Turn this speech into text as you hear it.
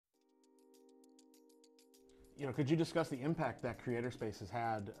Could you discuss the impact that CreatorSpace has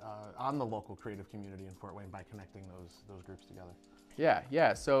had on the local creative community in Fort Wayne by connecting those groups together?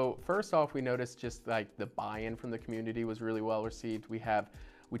 Yeah. So first off, we noticed just like the buy-in from the community was really well received. We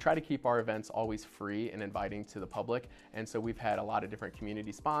try to keep our events always free and inviting to the public. And so we've had a lot of different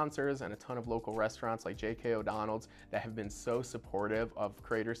community sponsors and a ton of local restaurants like J.K. O'Donnell's that have been so supportive of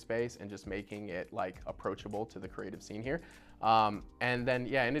CreatorSpace and just making it like approachable to the creative scene here. And then,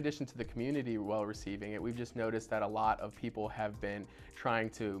 yeah, in addition to the community well receiving it, we've just noticed that a lot of people have been trying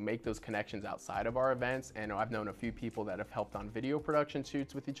to make those connections outside of our events. And I've known a few people that have helped on video production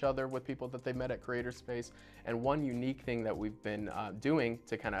shoots with each other, with people that they met at CreatorSpace. And one unique thing that we've been doing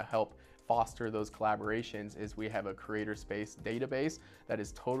to kind of help foster those collaborations is we have a CreatorSpace database that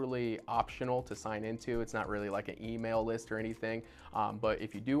is totally optional to sign into. It's not really like an email list or anything, but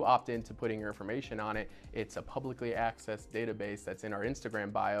if you do opt into putting your information on it, it's a publicly accessed database that's in our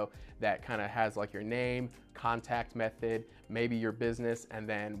Instagram bio that kind of has like your name, contact method, maybe your business, and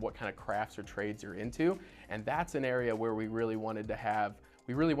then what kind of crafts or trades you're into. And that's an area where we really wanted to have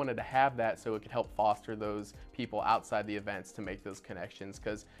that so it could help foster those people outside the events to make those connections,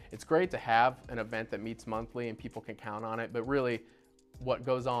 because it's great to have an event that meets monthly and people can count on it, but really what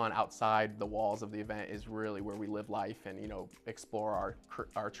goes on outside the walls of the event is really where we live life and explore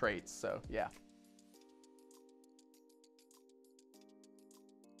our traits. So yeah.